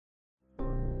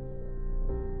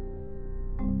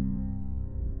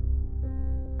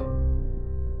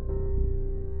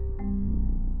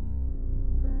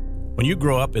When you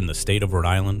grow up in the state of Rhode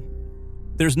Island,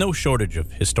 there's no shortage of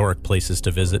historic places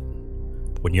to visit.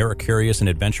 When you're a curious and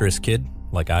adventurous kid,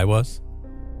 like I was,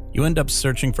 you end up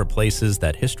searching for places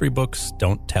that history books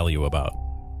don't tell you about.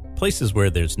 Places where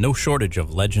there's no shortage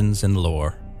of legends and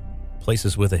lore.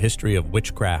 Places with a history of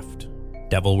witchcraft,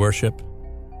 devil worship,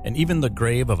 and even the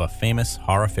grave of a famous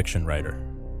horror fiction writer.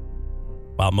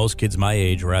 While most kids my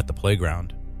age were at the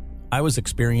playground, I was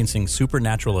experiencing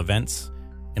supernatural events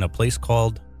in a place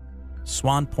called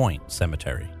Swan Point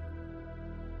Cemetery.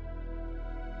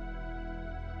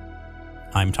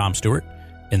 I'm Tom Stewart,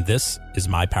 and this is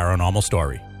my paranormal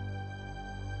story.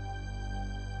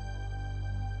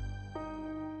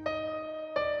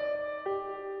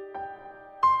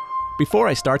 Before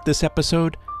I start this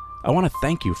episode, I want to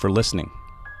thank you for listening.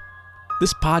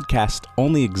 This podcast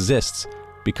only exists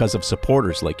because of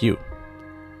supporters like you.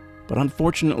 But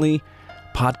unfortunately,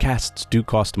 podcasts do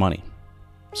cost money.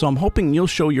 So I'm hoping you'll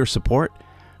show your support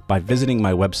by visiting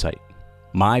my website,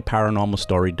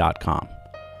 myparanormalstory.com,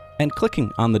 and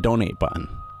clicking on the donate button.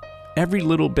 Every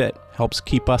little bit helps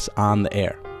keep us on the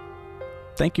air.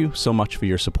 Thank you so much for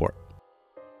your support.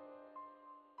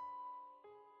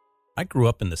 I grew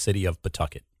up in the city of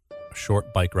Pawtucket, a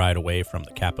short bike ride away from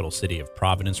the capital city of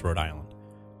Providence, Rhode Island.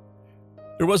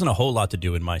 There wasn't a whole lot to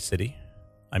do in my city.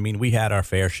 I mean, we had our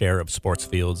fair share of sports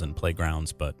fields and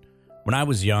playgrounds, but when I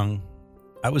was young,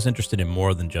 I was interested in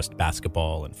more than just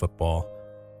basketball and football.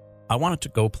 I wanted to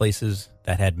go places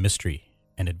that had mystery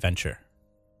and adventure.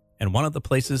 And one of the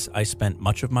places I spent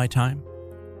much of my time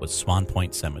was Swan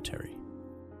Point Cemetery.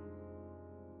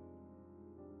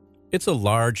 It's a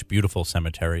large, beautiful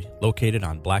cemetery located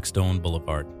on Blackstone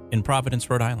Boulevard in Providence,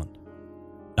 Rhode Island.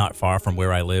 Not far from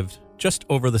where I lived, just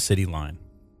over the city line.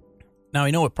 Now,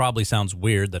 I know it probably sounds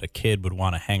weird that a kid would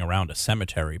want to hang around a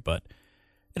cemetery, but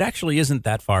it actually isn't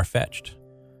that far-fetched.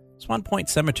 Swan Point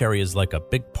Cemetery is like a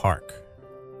big park.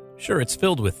 Sure, it's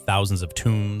filled with thousands of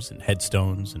tombs and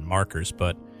headstones and markers,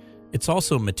 but it's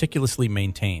also meticulously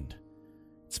maintained.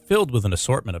 It's filled with an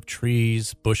assortment of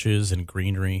trees, bushes, and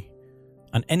greenery.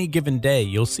 On any given day,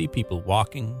 you'll see people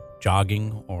walking,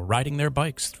 jogging, or riding their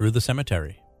bikes through the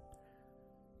cemetery.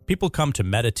 People come to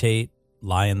meditate,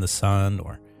 lie in the sun,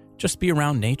 or just be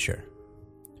around nature.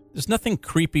 There's nothing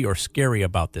creepy or scary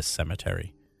about this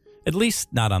cemetery, at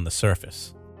least not on the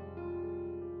surface.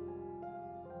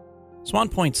 Swan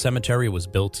Point Cemetery was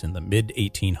built in the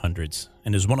mid-1800s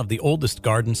and is one of the oldest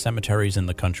garden cemeteries in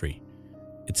the country.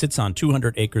 It sits on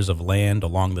 200 acres of land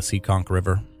along the Seekonk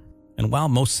River, and while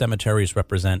most cemeteries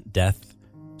represent death,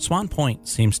 Swan Point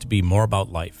seems to be more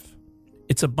about life.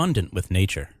 It's abundant with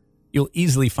nature. You'll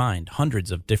easily find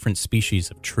hundreds of different species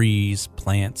of trees,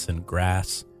 plants, and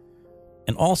grass,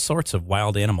 and all sorts of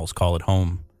wild animals call it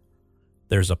home.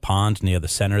 There's a pond near the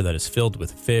center that is filled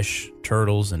with fish,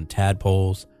 turtles, and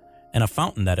tadpoles, and a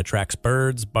fountain that attracts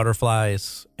birds,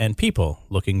 butterflies, and people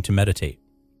looking to meditate.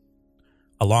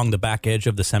 Along the back edge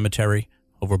of the cemetery,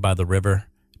 over by the river,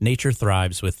 nature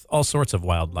thrives with all sorts of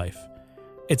wildlife.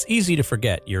 It's easy to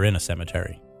forget you're in a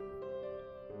cemetery.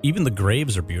 Even the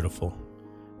graves are beautiful.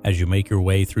 As you make your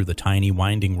way through the tiny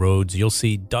winding roads, you'll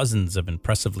see dozens of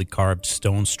impressively carved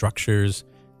stone structures,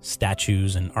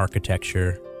 statues, and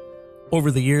architecture.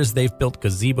 Over the years, they've built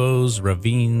gazebos,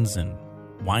 ravines, and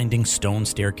winding stone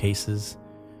staircases,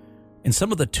 and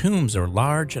some of the tombs are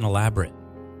large and elaborate.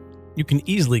 You can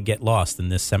easily get lost in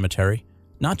this cemetery,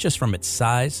 not just from its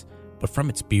size, but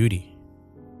from its beauty.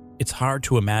 It's hard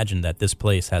to imagine that this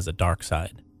place has a dark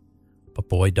side, but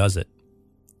boy does it,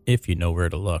 if you know where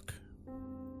to look.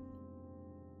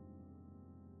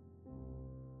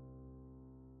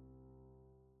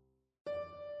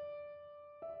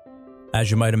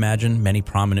 As you might imagine, many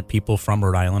prominent people from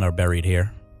Rhode Island are buried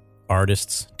here.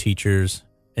 Artists, teachers,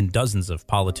 and dozens of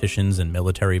politicians and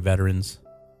military veterans.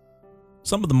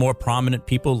 Some of the more prominent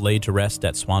people laid to rest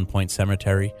at Swan Point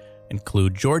Cemetery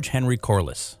include George Henry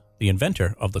Corliss, the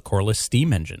inventor of the Corliss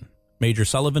steam engine, Major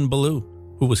Sullivan Ballou,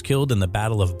 who was killed in the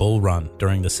Battle of Bull Run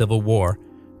during the Civil War,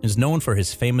 and is known for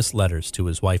his famous letters to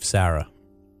his wife Sarah,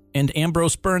 and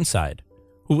Ambrose Burnside,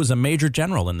 who was a major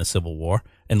general in the Civil War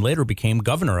and later became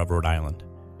governor of Rhode Island.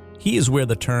 He is where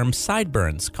the term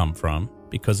sideburns come from,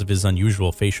 because of his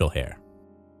unusual facial hair.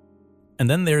 And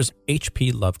then there's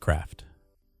H.P. Lovecraft.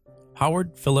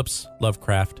 Howard Phillips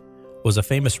Lovecraft was a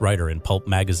famous writer in pulp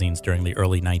magazines during the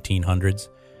early 1900s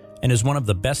and is one of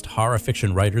the best horror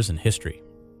fiction writers in history.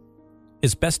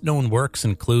 His best-known works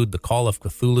include The Call of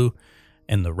Cthulhu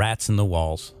and The Rats in the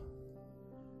Walls.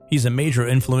 He's a major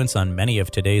influence on many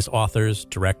of today's authors,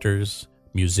 directors,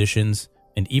 musicians,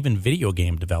 and even video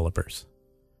game developers.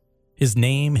 His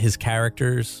name, his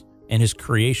characters, and his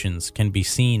creations can be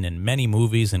seen in many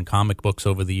movies and comic books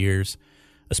over the years,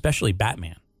 especially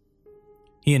Batman.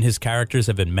 He and his characters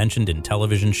have been mentioned in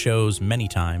television shows many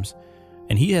times,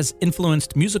 and he has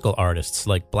influenced musical artists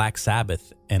like Black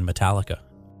Sabbath and Metallica.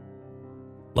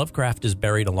 Lovecraft is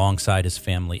buried alongside his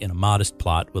family in a modest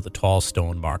plot with a tall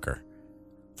stone marker.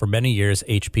 For many years,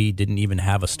 H.P. didn't even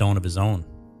have a stone of his own.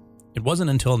 It wasn't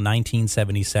until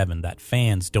 1977 that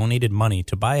fans donated money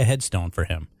to buy a headstone for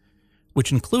him,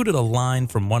 which included a line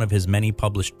from one of his many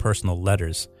published personal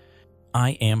letters,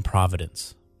 "I am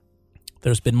Providence."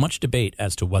 There's been much debate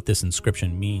as to what this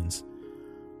inscription means.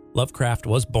 Lovecraft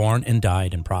was born and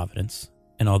died in Providence,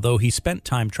 and although he spent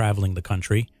time traveling the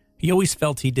country, he always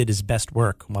felt he did his best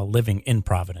work while living in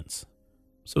Providence.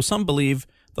 So some believe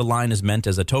the line is meant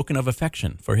as a token of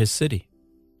affection for his city.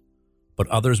 But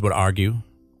others would argue,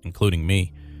 including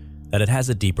me, that it has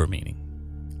a deeper meaning.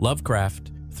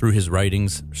 Lovecraft, through his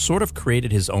writings, sort of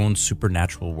created his own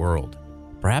supernatural world,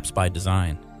 perhaps by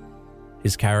design.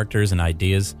 His characters and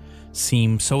ideas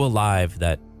seem so alive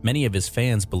that many of his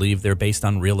fans believe they're based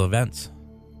on real events.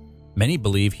 Many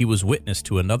believe he was witness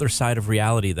to another side of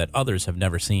reality that others have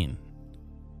never seen.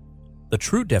 The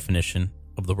true definition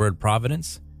of the word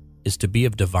providence is to be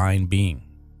of divine being.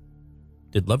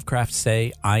 Did Lovecraft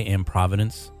say, "I am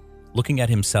Providence," looking at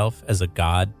himself as a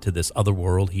god to this other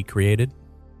world he created?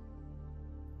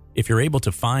 If you're able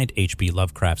to find H.P.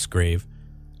 Lovecraft's grave,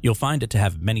 you'll find it to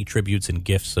have many tributes and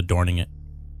gifts adorning it.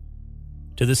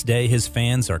 To this day, his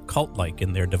fans are cult-like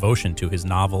in their devotion to his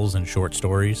novels and short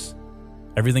stories.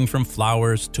 Everything from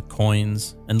flowers to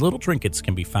coins and little trinkets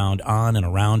can be found on and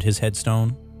around his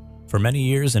headstone. For many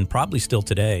years, and probably still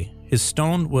today, his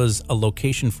stone was a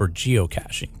location for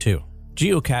geocaching, too.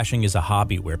 Geocaching is a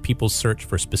hobby where people search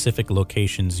for specific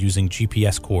locations using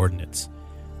GPS coordinates.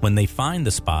 When they find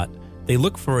the spot, they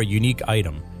look for a unique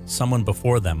item someone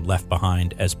before them left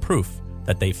behind as proof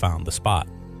that they found the spot,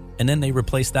 and then they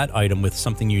replace that item with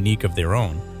something unique of their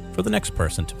own for the next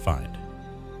person to find.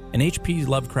 And H.P.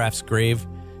 Lovecraft's grave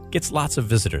gets lots of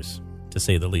visitors, to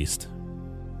say the least.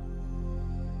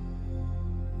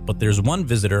 But there's one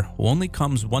visitor who only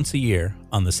comes once a year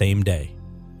on the same day,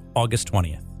 August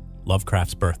 20th,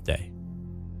 Lovecraft's birthday.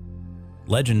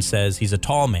 Legend says he's a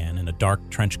tall man in a dark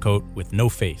trench coat with no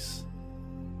face,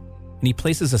 and he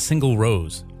places a single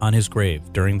rose on his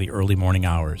grave during the early morning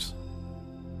hours.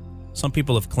 Some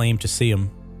people have claimed to see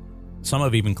him. Some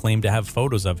have even claimed to have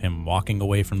photos of him walking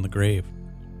away from the grave,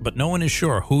 but no one is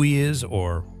sure who he is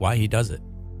or why he does it.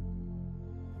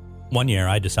 One year,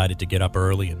 I decided to get up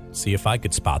early and see if I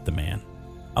could spot the man.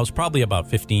 I was probably about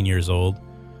 15 years old,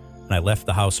 and I left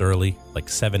the house early, like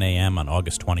 7 a.m. on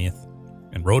August 20th,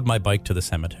 and rode my bike to the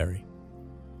cemetery.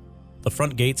 The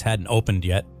front gates hadn't opened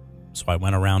yet, so I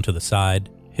went around to the side,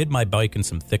 hid my bike in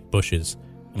some thick bushes,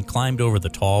 and climbed over the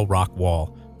tall rock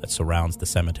wall that surrounds the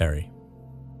cemetery.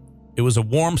 It was a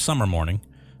warm summer morning,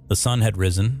 the sun had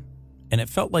risen, and it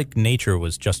felt like nature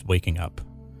was just waking up.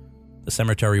 The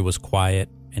cemetery was quiet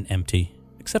and empty,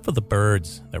 except for the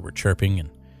birds that were chirping and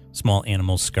small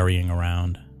animals scurrying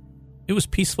around. It was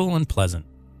peaceful and pleasant.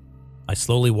 I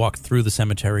slowly walked through the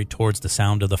cemetery towards the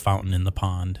sound of the fountain in the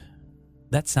pond.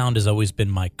 That sound has always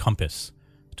been my compass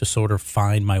to sort of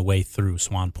find my way through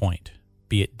Swan Point,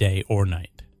 be it day or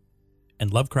night.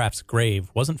 And Lovecraft's grave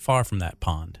wasn't far from that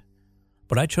pond,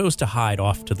 but I chose to hide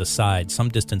off to the side some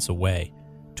distance away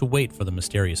to wait for the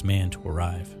mysterious man to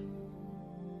arrive.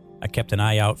 I kept an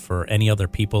eye out for any other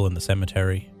people in the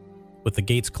cemetery. With the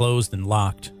gates closed and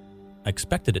locked, I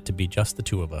expected it to be just the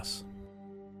two of us.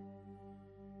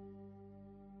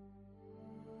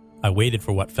 I waited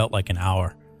for what felt like an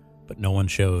hour, but no one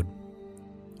showed.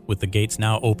 With the gates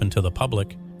now open to the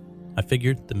public, I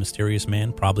figured the mysterious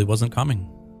man probably wasn't coming.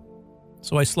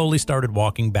 So I slowly started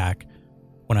walking back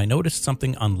when I noticed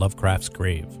something on Lovecraft's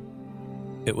grave.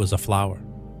 It was a flower.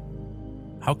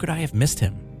 How could I have missed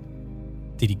him?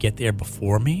 Did he get there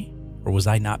before me, or was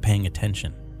I not paying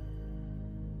attention?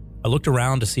 I looked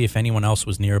around to see if anyone else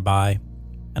was nearby,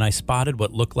 and I spotted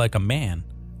what looked like a man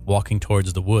walking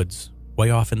towards the woods, way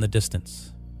off in the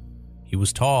distance. He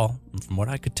was tall, and from what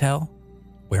I could tell,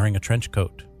 wearing a trench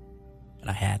coat, and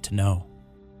I had to know.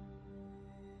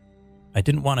 I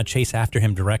didn't want to chase after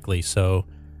him directly, so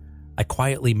I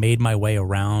quietly made my way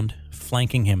around,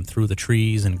 flanking him through the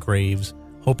trees and graves,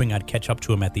 hoping I'd catch up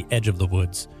to him at the edge of the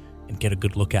woods and get a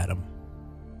good look at him.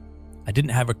 I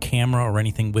didn't have a camera or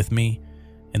anything with me,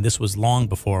 and this was long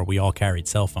before we all carried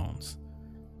cell phones.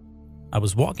 I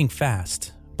was walking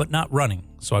fast, but not running,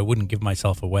 so I wouldn't give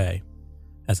myself away.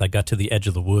 As I got to the edge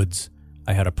of the woods,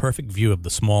 I had a perfect view of the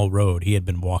small road he had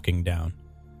been walking down.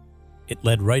 It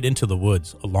led right into the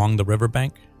woods along the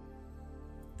riverbank,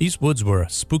 These woods were a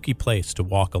spooky place to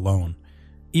walk alone,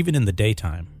 even in the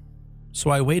daytime,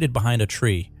 so I waited behind a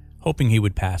tree, hoping he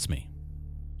would pass me.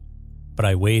 But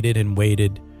I waited and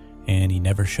waited, and he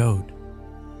never showed.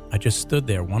 I just stood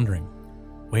there wondering,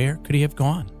 where could he have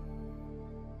gone?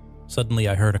 Suddenly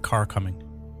I heard a car coming.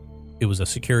 It was a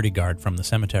security guard from the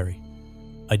cemetery.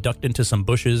 I ducked into some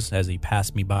bushes as he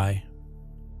passed me by,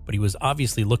 but he was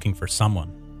obviously looking for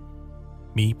someone.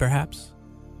 Me, perhaps?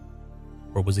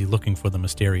 Or was he looking for the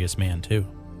mysterious man, too?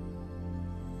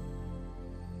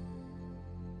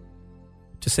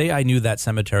 To say I knew that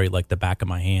cemetery like the back of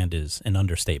my hand is an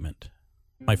understatement.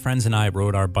 My friends and I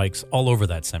rode our bikes all over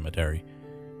that cemetery.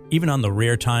 Even on the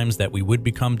rare times that we would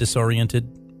become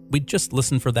disoriented, we'd just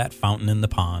listen for that fountain in the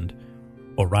pond,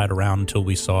 or ride around until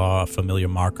we saw a familiar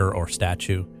marker or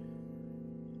statue.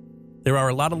 There are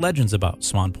a lot of legends about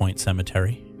Swan Point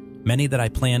Cemetery, many that I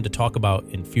plan to talk about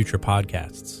in future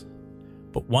podcasts.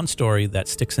 But one story that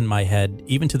sticks in my head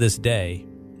even to this day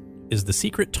is the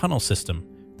secret tunnel system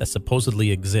that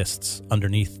supposedly exists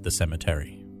underneath the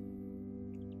cemetery.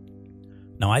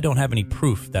 Now, I don't have any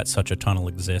proof that such a tunnel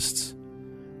exists,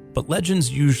 but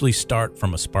legends usually start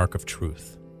from a spark of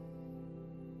truth.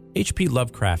 H.P.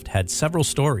 Lovecraft had several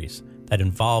stories that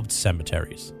involved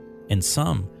cemeteries, and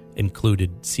some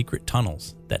included secret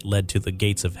tunnels that led to the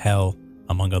gates of hell,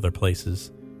 among other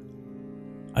places.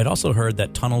 I'd also heard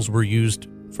that tunnels were used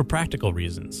for practical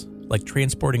reasons, like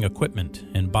transporting equipment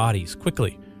and bodies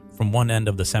quickly from one end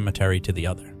of the cemetery to the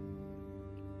other.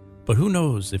 But who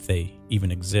knows if they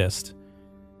even exist?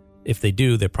 If they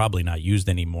do, they're probably not used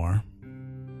anymore.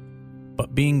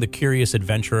 But being the curious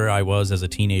adventurer I was as a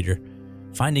teenager,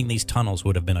 finding these tunnels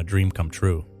would have been a dream come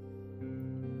true.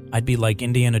 I'd be like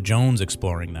Indiana Jones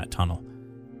exploring that tunnel.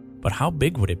 But how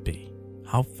big would it be?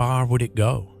 How far would it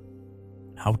go?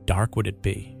 How dark would it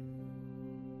be?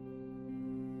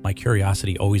 My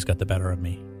curiosity always got the better of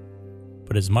me.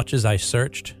 But as much as I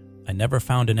searched, I never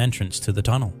found an entrance to the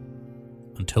tunnel.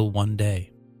 Until one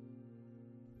day.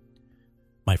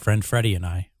 My friend Freddie and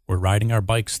I were riding our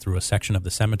bikes through a section of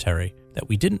the cemetery that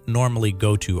we didn't normally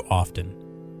go to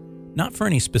often. Not for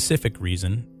any specific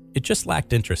reason, it just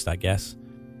lacked interest, I guess.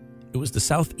 It was the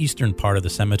southeastern part of the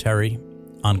cemetery,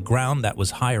 on ground that was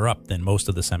higher up than most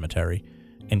of the cemetery,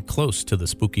 and close to the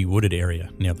spooky wooded area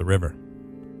near the river.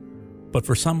 But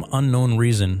for some unknown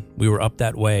reason, we were up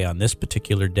that way on this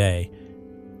particular day,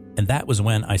 and that was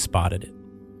when I spotted it.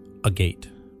 A gate.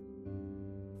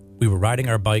 We were riding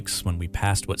our bikes when we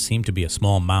passed what seemed to be a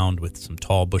small mound with some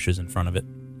tall bushes in front of it.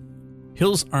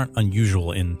 Hills aren't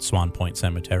unusual in Swan Point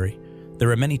Cemetery.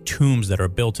 There are many tombs that are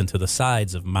built into the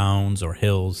sides of mounds or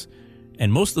hills,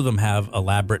 and most of them have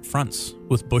elaborate fronts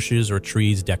with bushes or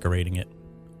trees decorating it.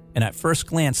 And at first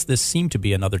glance, this seemed to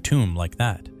be another tomb like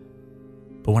that.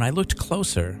 But when I looked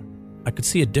closer, I could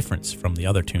see a difference from the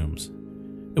other tombs.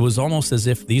 It was almost as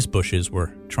if these bushes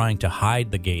were trying to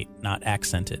hide the gate, not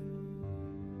accent it.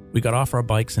 We got off our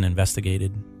bikes and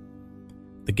investigated.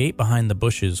 The gate behind the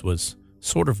bushes was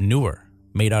sort of newer,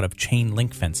 made out of chain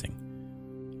link fencing.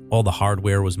 All the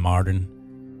hardware was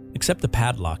modern, except the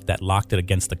padlock that locked it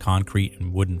against the concrete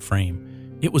and wooden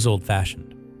frame. It was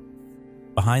old-fashioned.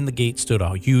 Behind the gate stood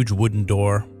a huge wooden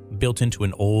door built into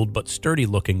an old but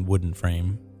sturdy-looking wooden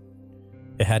frame.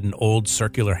 It had an old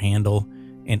circular handle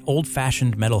and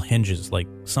old-fashioned metal hinges like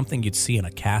something you'd see in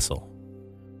a castle.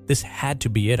 This had to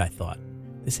be it, I thought.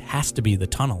 This has to be the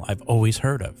tunnel I've always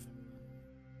heard of.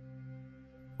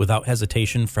 Without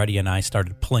hesitation, Freddie and I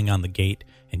started pulling on the gate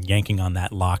and yanking on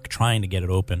that lock, trying to get it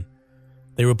open.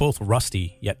 They were both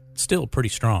rusty, yet still pretty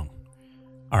strong.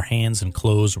 Our hands and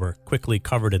clothes were quickly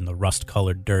covered in the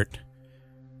rust-colored dirt.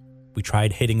 We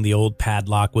tried hitting the old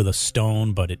padlock with a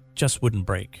stone, but it just wouldn't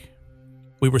break.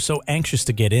 We were so anxious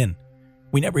to get in,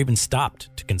 we never even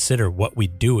stopped to consider what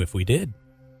we'd do if we did.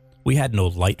 We had no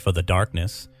light for the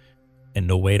darkness, and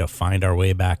no way to find our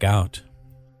way back out.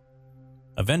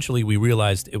 Eventually, we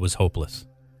realized it was hopeless,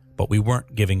 but we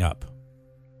weren't giving up.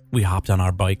 We hopped on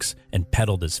our bikes and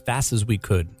pedaled as fast as we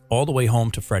could all the way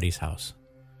home to Freddie's house.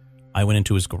 I went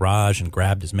into his garage and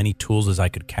grabbed as many tools as I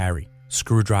could carry,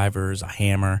 screwdrivers, a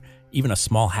hammer, even a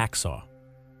small hacksaw.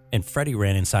 And Freddie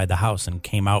ran inside the house and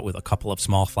came out with a couple of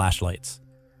small flashlights.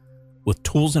 With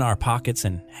tools in our pockets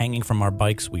and hanging from our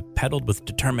bikes, we pedaled with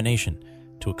determination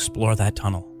to explore that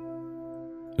tunnel.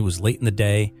 It was late in the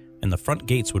day, and the front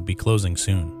gates would be closing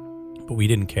soon. But we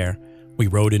didn't care. We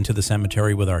rode into the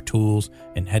cemetery with our tools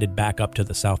and headed back up to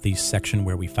the southeast section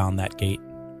where we found that gate.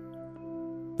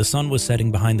 The sun was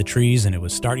setting behind the trees, and it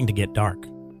was starting to get dark.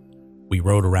 We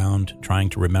rode around, trying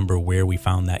to remember where we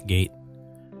found that gate.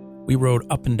 We rode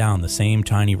up and down the same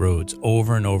tiny roads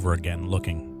over and over again,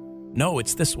 looking. No,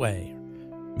 it's this way.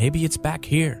 Maybe it's back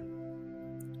here.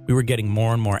 We were getting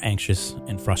more and more anxious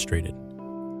and frustrated.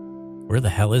 Where the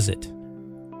hell is it?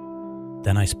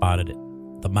 Then I spotted it,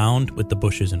 the mound with the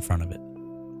bushes in front of it.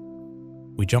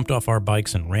 We jumped off our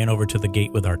bikes and ran over to the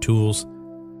gate with our tools,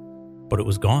 but it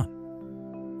was gone.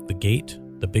 The gate,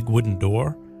 the big wooden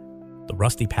door, the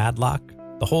rusty padlock,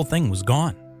 the whole thing was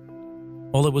gone.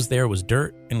 All that was there was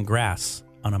dirt and grass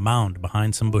on a mound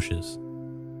behind some bushes.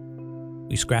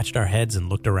 We scratched our heads and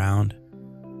looked around.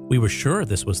 We were sure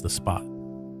this was the spot,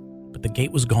 but the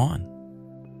gate was gone.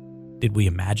 Did we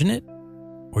imagine it,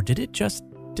 or did it just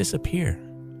disappear?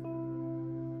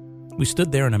 We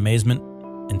stood there in amazement,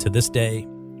 and to this day,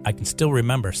 I can still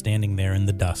remember standing there in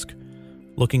the dusk,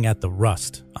 looking at the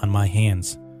rust on my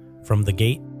hands from the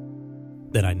gate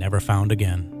that I never found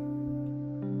again.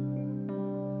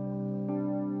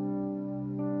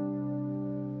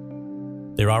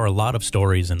 There are a lot of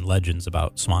stories and legends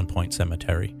about Swan Point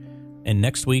Cemetery, and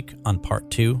next week on part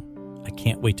 2, I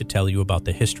can't wait to tell you about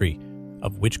the history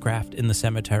of witchcraft in the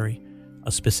cemetery,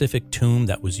 a specific tomb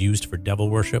that was used for devil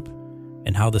worship,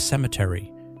 and how the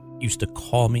cemetery used to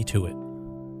call me to it.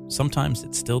 Sometimes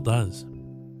it still does.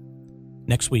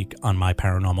 Next week on My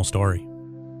Paranormal Story.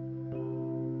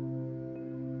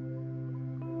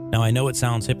 Now, I know it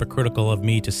sounds hypocritical of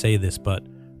me to say this, but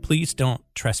please don't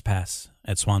trespass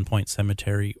at Swan Point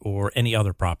Cemetery or any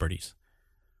other properties.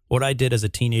 What I did as a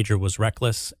teenager was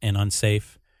reckless and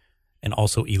unsafe and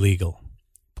also illegal.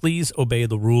 Please obey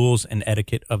the rules and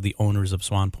etiquette of the owners of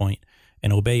Swan Point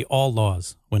and obey all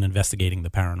laws when investigating the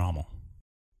paranormal.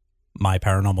 My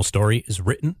Paranormal Story is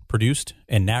written, produced,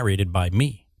 and narrated by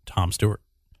me, Tom Stewart.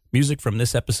 Music from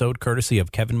this episode courtesy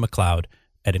of Kevin MacLeod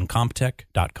at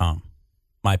Incompetech.com.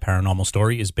 My Paranormal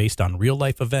Story is based on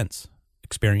real-life events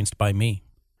experienced by me.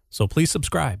 So please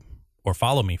subscribe or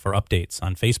follow me for updates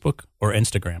on Facebook or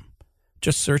Instagram.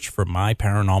 Just search for My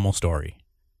Paranormal Story.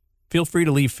 Feel free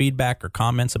to leave feedback or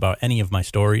comments about any of my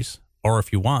stories, or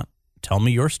if you want, tell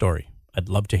me your story. I'd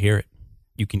love to hear it.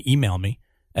 You can email me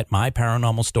at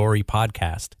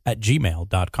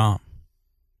myparanormalstorypodcast@gmail.com.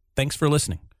 Thanks for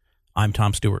listening. I'm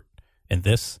Tom Stewart, and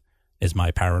this is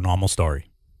My Paranormal Story.